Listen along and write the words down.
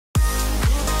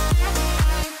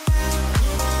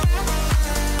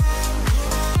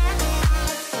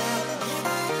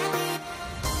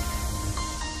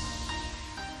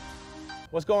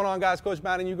What's going on, guys? Coach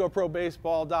Matt and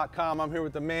YouGoProBaseball.com. I'm here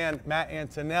with the man, Matt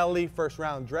Antonelli, first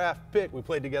round draft pick. We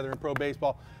played together in pro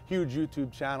baseball. Huge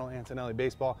YouTube channel, Antonelli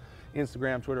Baseball,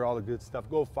 Instagram, Twitter, all the good stuff.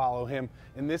 Go follow him.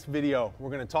 In this video, we're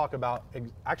going to talk about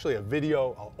actually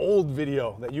an old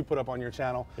video that you put up on your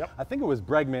channel. Yep. I think it was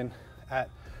Bregman at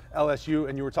LSU,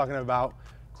 and you were talking about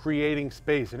creating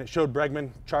space, and it showed Bregman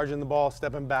charging the ball,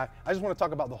 stepping back. I just want to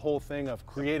talk about the whole thing of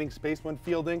creating space when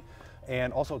fielding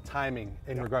and also timing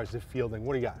in regards to fielding.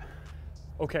 What do you got?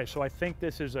 Okay, so I think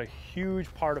this is a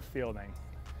huge part of fielding.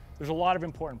 There's a lot of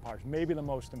important parts, maybe the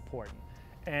most important.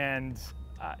 And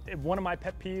one of my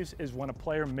pet peeves is when a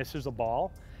player misses a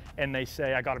ball and they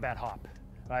say, I got a bad hop.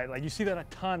 Right? Like you see that a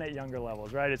ton at younger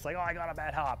levels, right? It's like, oh, I got a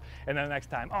bad hop. And then the next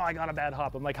time, oh, I got a bad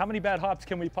hop. I'm like, how many bad hops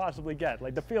can we possibly get?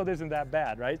 Like the field isn't that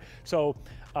bad, right? So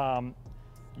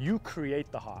you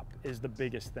create the hop is the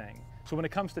biggest thing. So when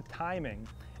it comes to timing,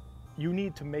 you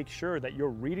need to make sure that you're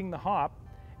reading the hop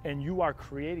and you are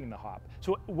creating the hop.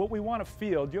 So what we want to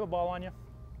field, do you have a ball on you?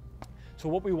 So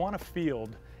what we want to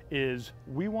field is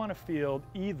we want to field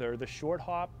either the short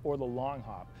hop or the long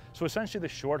hop. So essentially the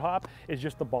short hop is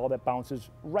just the ball that bounces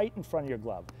right in front of your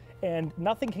glove. And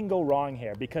nothing can go wrong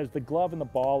here because the glove and the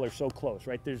ball are so close,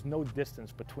 right? There's no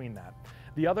distance between that.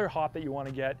 The other hop that you want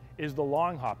to get is the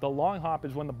long hop. The long hop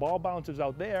is when the ball bounces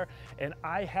out there and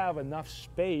I have enough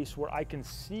space where I can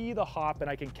see the hop and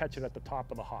I can catch it at the top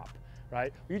of the hop,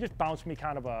 right? You just bounce me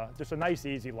kind of just a nice,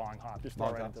 easy long hop, just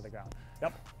throw right into the ground.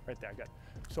 Yep, right there, good.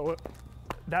 So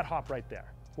that hop right there,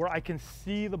 where I can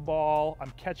see the ball,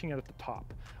 I'm catching it at the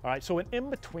top. All right, so an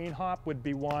in-between hop would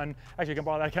be one, actually I can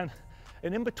borrow that again.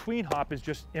 An in-between hop is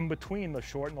just in between the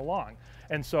short and the long.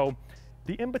 And so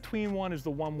the in-between one is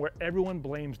the one where everyone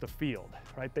blames the field,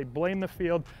 right? They blame the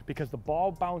field because the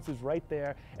ball bounces right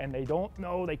there and they don't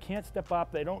know, they can't step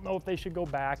up, they don't know if they should go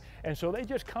back, and so they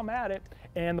just come at it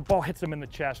and the ball hits them in the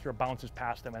chest or bounces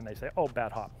past them and they say, oh,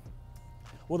 bad hop.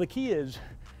 Well, the key is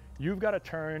you've got to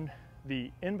turn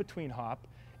the in-between hop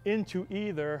into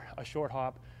either a short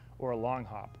hop or a long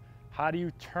hop. How do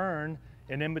you turn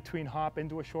an in-between hop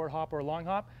into a short hop or a long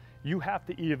hop? You have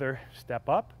to either step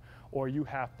up or you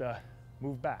have to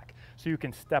move back. So you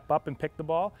can step up and pick the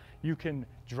ball. You can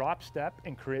drop step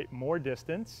and create more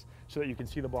distance so that you can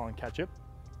see the ball and catch it.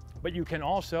 But you can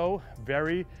also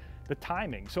vary the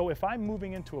timing. So if I'm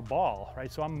moving into a ball,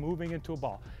 right? So I'm moving into a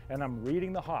ball and I'm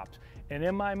reading the hops. And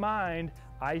in my mind,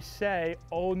 I say,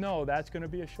 oh no, that's gonna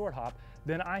be a short hop.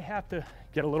 Then I have to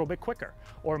get a little bit quicker.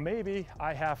 Or maybe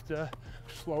I have to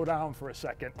slow down for a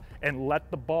second and let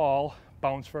the ball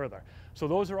bounce further. So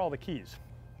those are all the keys.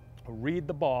 Read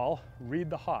the ball,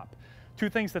 read the hop. Two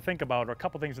things to think about, or a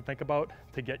couple things to think about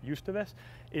to get used to this,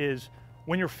 is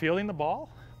when you're fielding the ball,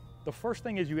 the first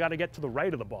thing is you gotta get to the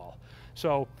right of the ball.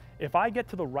 So if I get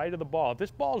to the right of the ball, if this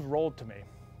ball is rolled to me,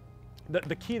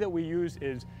 the key that we use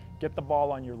is get the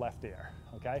ball on your left ear,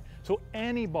 okay? So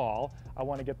any ball, I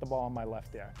wanna get the ball on my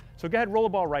left ear. So go ahead, roll the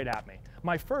ball right at me.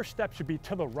 My first step should be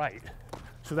to the right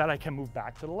so that I can move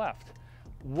back to the left.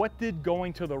 What did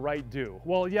going to the right do?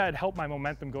 Well, yeah, it helped my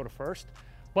momentum go to first,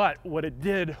 but what it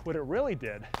really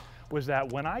did was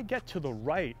that when I get to the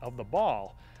right of the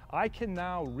ball, I can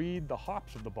now read the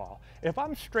hops of the ball. If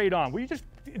I'm straight on, will you just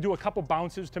do a couple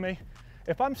bounces to me?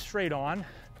 If I'm straight on,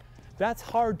 that's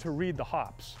hard to read the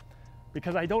hops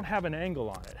because I don't have an angle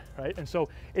on it, right? And so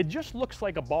it just looks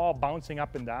like a ball bouncing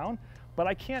up and down, but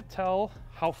I can't tell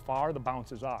how far the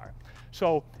bounces are.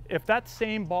 So if that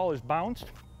same ball is bounced,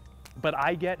 but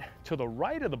I get to the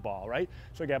right of the ball, right?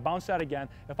 So I get bounced out again.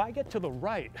 If I get to the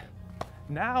right,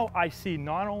 now I see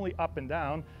not only up and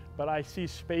down, but I see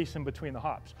space in between the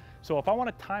hops. So if I want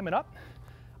to time it up,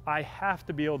 I have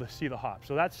to be able to see the hops.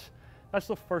 So that's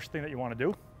the first thing that you want to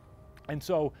do. And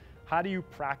so how do you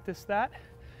practice that?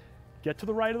 Get to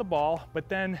the right of the ball, but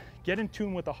then get in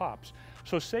tune with the hops.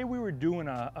 So say we were doing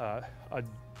a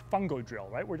fungo drill,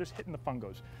 right? We're just hitting the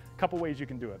fungos. A couple ways you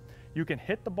can do it. You can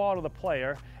hit the ball to the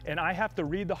player and I have to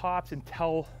read the hops and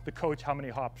tell the coach how many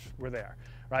hops were there,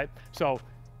 right? So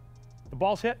the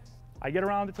ball's hit, I get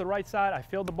around it to the right side, I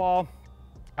field the ball,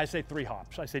 I say 3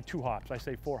 hops, I say 2 hops, I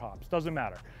say 4 hops, doesn't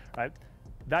matter, right?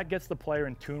 That gets the player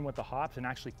in tune with the hops and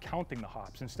actually counting the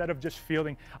hops instead of just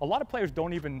fielding. A lot of players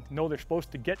don't even know they're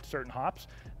supposed to get certain hops.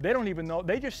 They don't even know,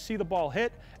 they just see the ball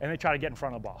hit and they try to get in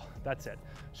front of the ball. That's it.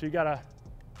 So you gotta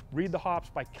read the hops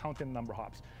by counting the number of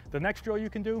hops. The next drill you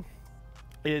can do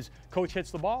is coach hits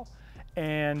the ball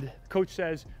and coach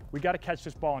says, we gotta catch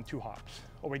this ball in 2 hops,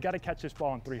 or we gotta catch this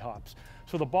ball in 3 hops.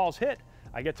 So the ball's hit,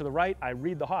 I get to the right, I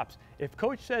read the hops. If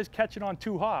coach says catch it on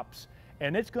 2 hops,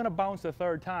 and it's gonna bounce the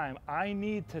 3rd time, I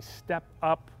need to step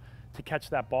up to catch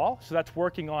that ball. So that's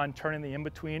working on turning the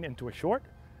in-between into a short.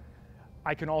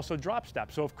 I can also drop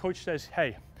step. So if coach says,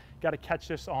 hey, got to catch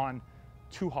this on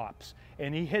 2 hops,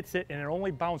 and he hits it and it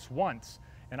only bounced once,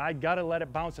 and I got to let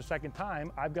it bounce a second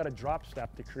time, I've got to drop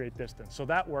step to create distance. So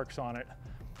that works on it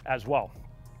as well.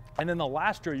 And then the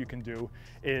last drill you can do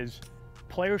is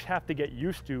players have to get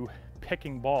used to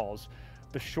picking balls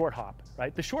the short hop,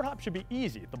 right? The short hop should be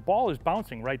easy. The ball is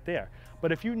bouncing right there.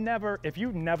 But if you never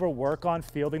work on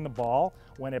fielding the ball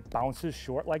when it bounces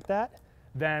short like that,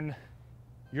 then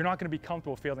you're not going to be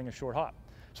comfortable fielding a short hop.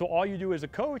 So all you do as a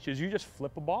coach is you just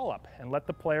flip a ball up and let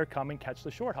the player come and catch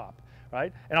the short hop,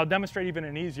 right? And I'll demonstrate even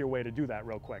an easier way to do that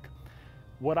real quick.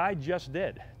 What I just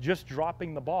did, just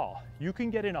dropping the ball, you can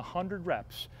get in 100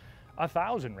 reps,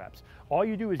 1,000 reps. All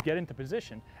you do is get into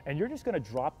position and you're just going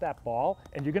to drop that ball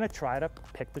and you're going to try to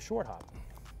pick the short hop.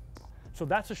 So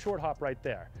that's a short hop right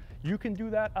there. You can do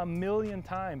that 1,000,000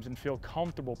 times and feel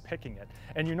comfortable picking it.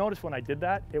 And you notice when I did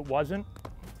that,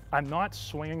 I'm not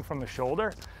swinging from the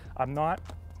shoulder. I'm not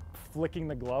flicking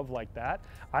the glove like that.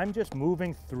 I'm just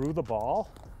moving through the ball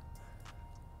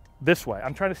this way.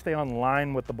 I'm trying to stay on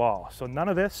line with the ball. So none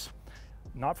of this,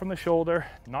 not from the shoulder,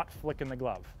 not flicking the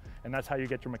glove. And that's how you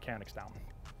get your mechanics down.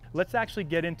 Let's actually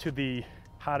get into the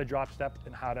how to drop step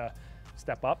and how to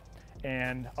step up,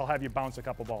 and I'll have you bounce a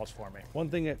couple balls for me. One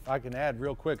thing if I can add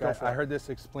real quick, I heard this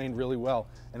explained really well,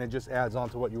 and it just adds on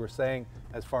to what you were saying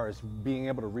as far as being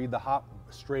able to read the hop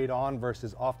straight on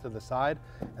versus off to the side.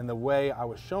 And the way I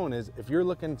was shown is if you're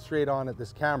looking straight on at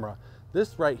this camera,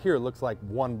 this right here looks like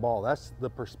one ball. That's the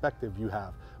perspective you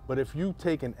have. But if you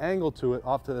take an angle to it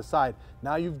off to the side,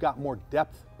 now you've got more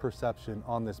depth perception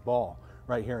on this ball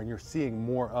right here, and you're seeing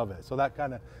more of it. So that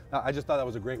kind of, I just thought that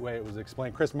was a great way it was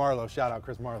explained. Chris Marlowe, shout out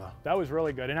Chris Marlowe. That was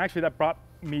really good. And actually that brought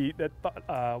me,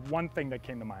 one thing that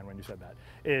came to mind when you said that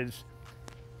is,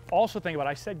 also think about,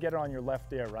 I said get it on your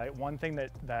left ear, right? One thing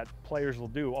that players will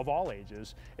do of all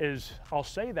ages is I'll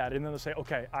say that and then they'll say,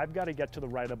 okay, I've got to get to the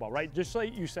right of the ball, right? Just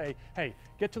like you say, hey,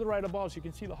 get to the right of the ball so you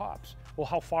can see the hops. Well,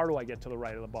 how far do I get to the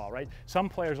right of the ball, right? Some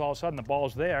players, all of a sudden the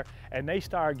ball's there and they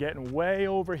start getting way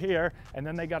over here and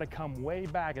then they got to come way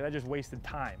back, and that just wasted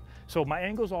time. So my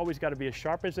angle's always got to be as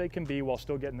sharp as they can be while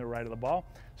still getting the right of the ball.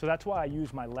 So that's why I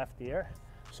use my left ear.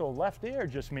 So left ear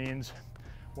just means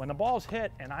when the ball's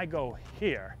hit and I go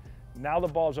here, now the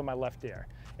ball's on my left ear.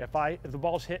 If the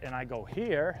ball's hit and I go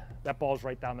here, that ball's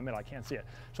right down the middle. I can't see it.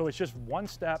 So it's just one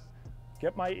step,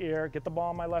 get my ear, get the ball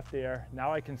on my left ear.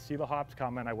 Now I can see the hops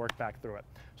come and I work back through it.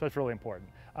 So it's really important.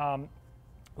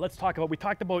 Let's talk about, we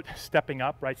talked about stepping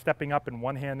up, right? Stepping up and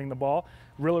one-handing the ball.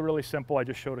 Really, really simple. I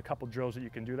just showed a couple drills that you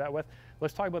can do that with.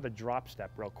 Let's talk about the drop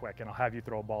step real quick and I'll have you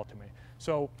throw a ball to me.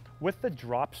 So with the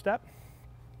drop step,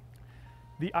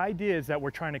 the idea is that we're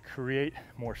trying to create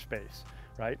more space,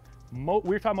 right? We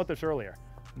were talking about this earlier.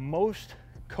 Most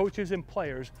coaches and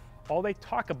players, all they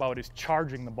talk about is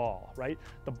charging the ball, right?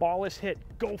 The ball is hit,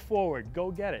 go forward,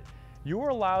 go get it. You are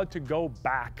allowed to go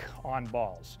back on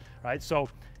balls, right? So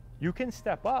you can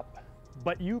step up,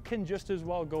 but you can just as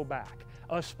well go back,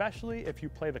 especially if you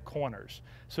play the corners.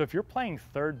 So if you're playing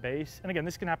third base, and again,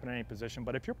 this can happen in any position,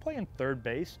 but if you're playing third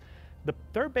base, the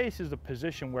third base is the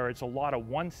position where it's a lot of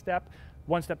one step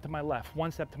to my left, one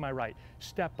step to my right,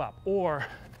 step up, or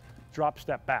drop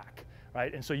step back,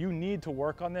 right? And so you need to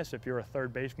work on this if you're a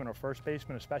third baseman or first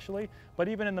baseman especially, but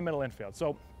even in the middle infield.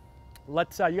 So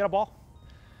let's, you got a ball?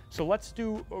 So let's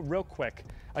do real quick.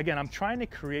 Again, I'm trying to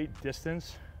create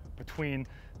distance between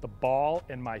the ball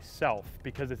and myself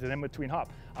because it's an in-between hop.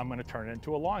 I'm gonna turn it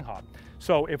into a long hop.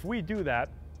 So if we do that,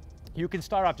 you can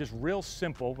start off just real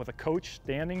simple with a coach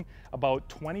standing about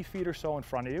 20 feet or so in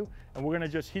front of you, and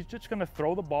he's just gonna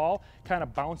throw the ball, kind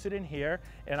of bounce it in here,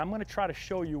 and I'm gonna try to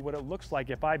show you what it looks like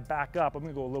if I back up. I'm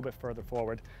gonna go a little bit further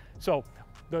forward. So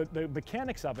the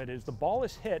mechanics of it is the ball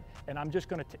is hit, and I'm just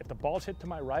gonna, if the ball's hit to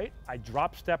my right, I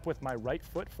drop step with my right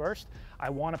foot first. I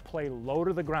wanna play low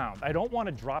to the ground. I don't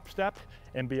wanna drop step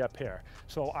and be up here.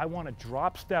 So I wanna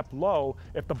drop step low.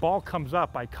 If the ball comes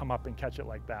up, I come up and catch it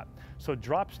like that. So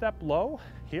drop step low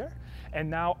here, and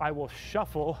now I will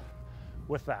shuffle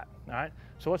with that, all right?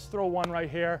 So let's throw one right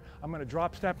here. I'm gonna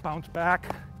drop step, bounce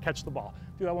back, catch the ball.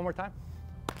 Do that one more time.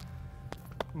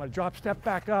 I'm gonna drop step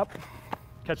back up,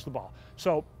 catch the ball.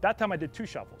 So that time I did 2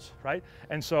 shuffles, right?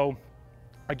 And so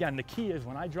again, the key is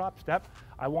when I drop step,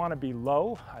 I wanna be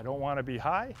low, I don't wanna be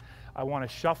high. I wanna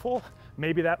shuffle.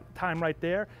 Maybe that time right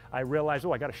there, I realize,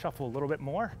 oh, I gotta shuffle a little bit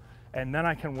more, and then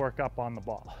I can work up on the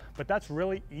ball. But that's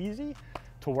really easy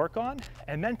to work on,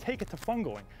 and then take it to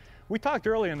fungoing. We talked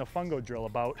earlier in the fungo drill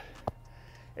about,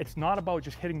 it's not about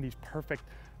just hitting these perfect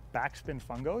backspin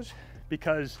fungos,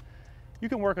 because you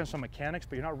can work on some mechanics,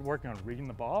 but you're not working on reading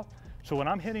the ball. So when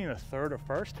I'm hitting a third or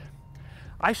first,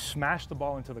 I smash the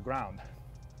ball into the ground,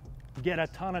 get a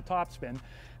ton of topspin.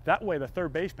 That way the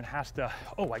third baseman has to,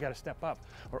 oh, I got to step up,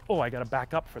 or oh, I got to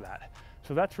back up for that.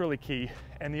 So that's really key.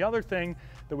 And the other thing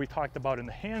that we talked about in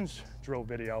the hands drill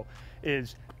video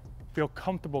is feel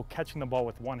comfortable catching the ball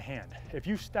with one hand. If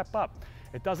you step up,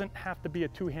 it doesn't have to be a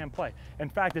two-hand play. In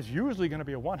fact, it's usually going to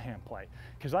be a one-hand play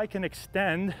because I can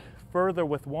extend further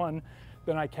with one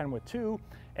than I can with two,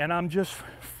 and I'm just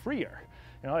freer.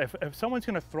 You know, if someone's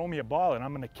going to throw me a ball and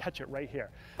I'm going to catch it right here,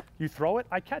 you throw it,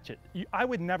 I catch it. I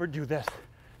would never do this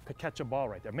to catch a ball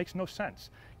right there. It makes no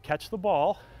sense. Catch the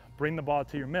ball, bring the ball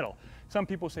to your middle. Some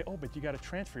people say, oh, but you got to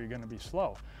transfer, you're going to be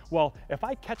slow. Well, if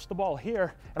I catch the ball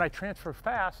here and I transfer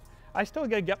fast, I still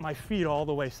got to get my feet all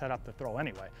the way set up to throw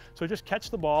anyway. So just catch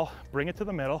the ball, bring it to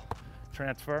the middle,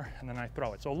 transfer, and then I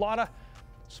throw it. So a lot of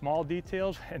small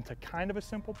details into kind of a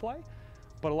simple play,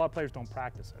 but a lot of players don't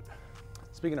practice it.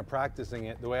 Speaking of practicing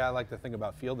it, the way I like to think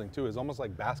about fielding too is almost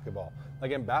like basketball.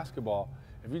 Like in basketball,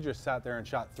 if you just sat there and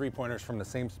shot three-pointers from the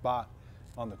same spot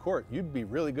on the court, you'd be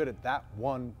really good at that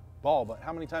one ball. But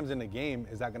how many times in a game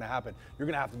is that going to happen? You're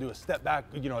going to have to do a step back,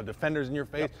 you know, a defender's in your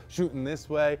face, shooting this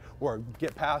way, or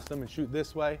get past them and shoot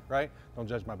this way, right? Don't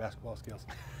judge my basketball skills.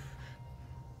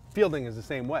 Fielding is the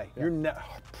same way. You're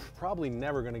probably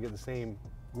never going to get the same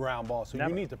ground ball. So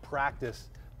you need to practice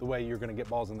the way you're going to get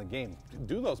balls in the game.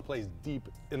 Do those plays deep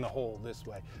in the hole this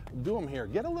way. Do them here.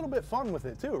 Get a little bit fun with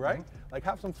it too, right? Like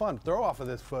have some fun. Throw off of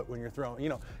this foot when you're throwing, you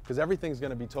know, because everything's going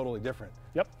to be totally different.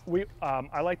 Yep.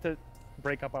 I like to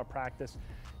break up our practice.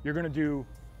 You're going to do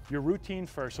your routine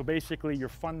first. So basically your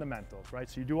fundamentals, right?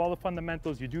 So you do all the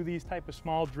fundamentals, you do these type of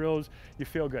small drills, you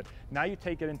feel good. Now you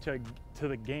take it into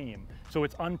the game. So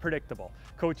it's unpredictable.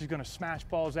 Coach is going to smash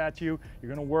balls at you.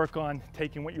 You're going to work on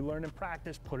taking what you learned in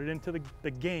practice, put it into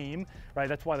the game, right?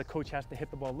 That's why the coach has to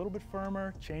hit the ball a little bit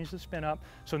firmer, change the spin up.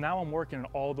 So now I'm working on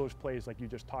all those plays like you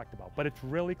just talked about, but it's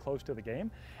really close to the game.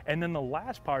 And then the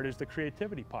last part is the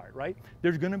creativity part, right?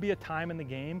 There's going to be a time in the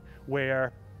game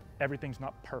where everything's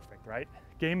not perfect, right?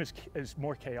 Game is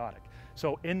more chaotic.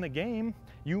 So in the game,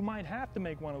 you might have to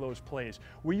make one of those plays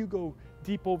where you go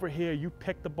deep over here, you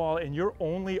pick the ball, and your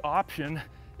only option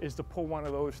is to pull one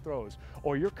of those throws.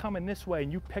 Or you're coming this way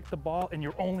and you pick the ball and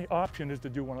your only option is to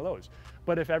do one of those.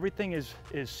 But if everything is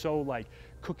so like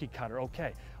cookie cutter,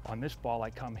 okay, on this ball I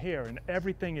come here and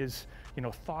everything is, you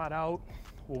know, thought out,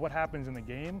 well, what happens in the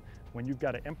game when you've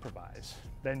got to improvise?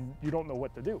 Then you don't know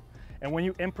what to do. And when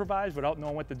you improvise without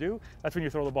knowing what to do, that's when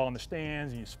you throw the ball in the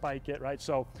stands and you spike it, right?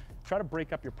 So try to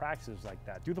break up your practices like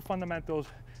that. Do the fundamentals,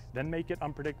 then make it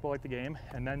unpredictable like the game,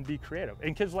 and then be creative.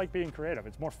 And kids like being creative.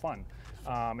 It's more fun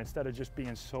instead of just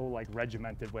being so like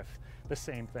regimented with the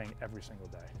same thing every single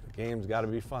day. The game's got to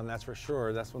be fun, that's for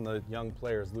sure. That's when the young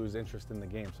players lose interest in the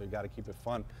game, so you got to keep it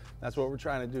fun. That's what we're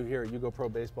trying to do here at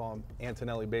YouGoProBaseball and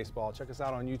Antonelli Baseball. Check us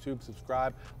out on YouTube,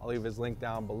 subscribe. I'll leave his link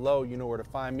down below. You know where to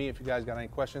find me. If you guys got any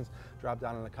questions, drop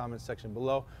down in the comments section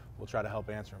below. We'll try to help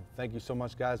answer them. Thank you so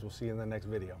much, guys. We'll see you in the next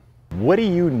video. What do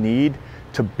you need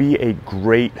to be a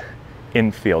great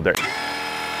infielder?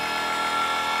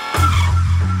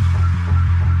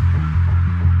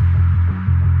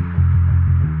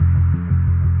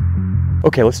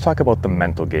 Okay, let's talk about the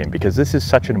mental game because this is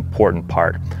such an important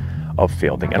part of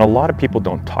fielding and a lot of people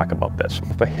don't talk about this.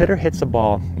 If a hitter hits a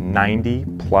ball 90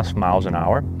 plus miles an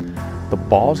hour, the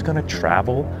ball's going to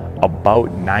travel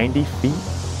about 90 feet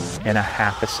in a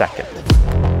half a second.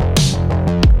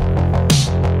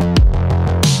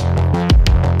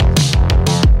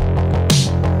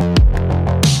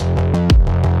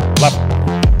 Left.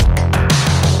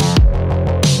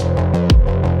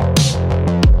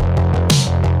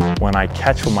 When I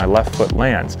catch where my left foot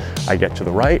lands, I get to the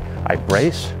right, I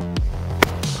brace,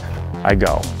 I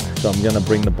go. So I'm gonna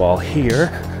bring the ball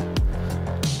here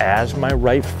as my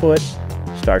right foot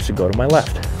starts to go to my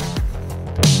left.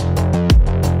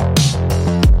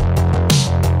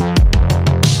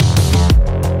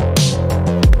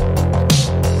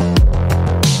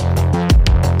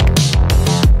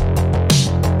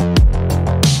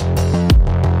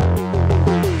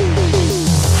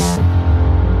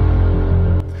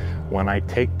 When I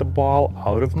take the ball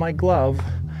out of my glove,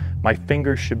 my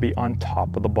fingers should be on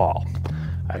top of the ball.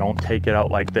 I don't take it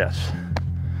out like this.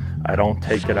 I don't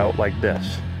take it out like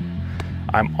this.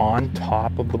 I'm on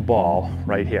top of the ball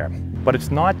right here. But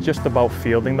it's not just about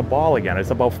fielding the ball again,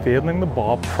 it's about fielding the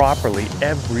ball properly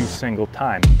every single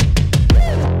time.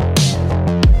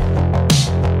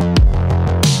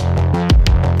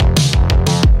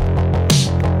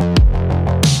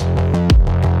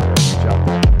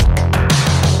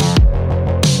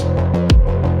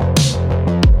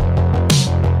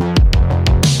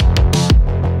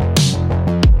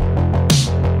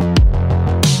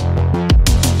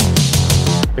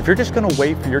 If you're just gonna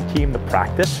wait for your team to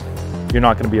practice, you're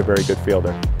not gonna be a very good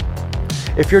fielder.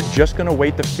 If you're just gonna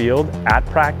wait to field at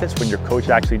practice when your coach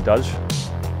actually does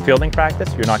fielding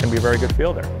practice, you're not gonna be a very good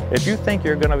fielder. If you think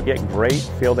you're gonna get great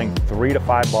fielding 3 to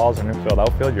 5 balls in infield,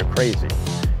 outfield, you're crazy.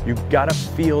 You've gotta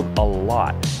field a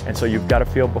lot. And so you've gotta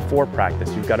field before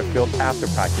practice, you've gotta field after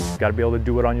practice, you've gotta be able to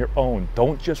do it on your own.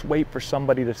 Don't just wait for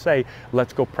somebody to say,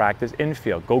 let's go practice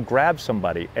infield. Go grab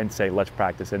somebody and say, let's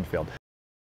practice infield.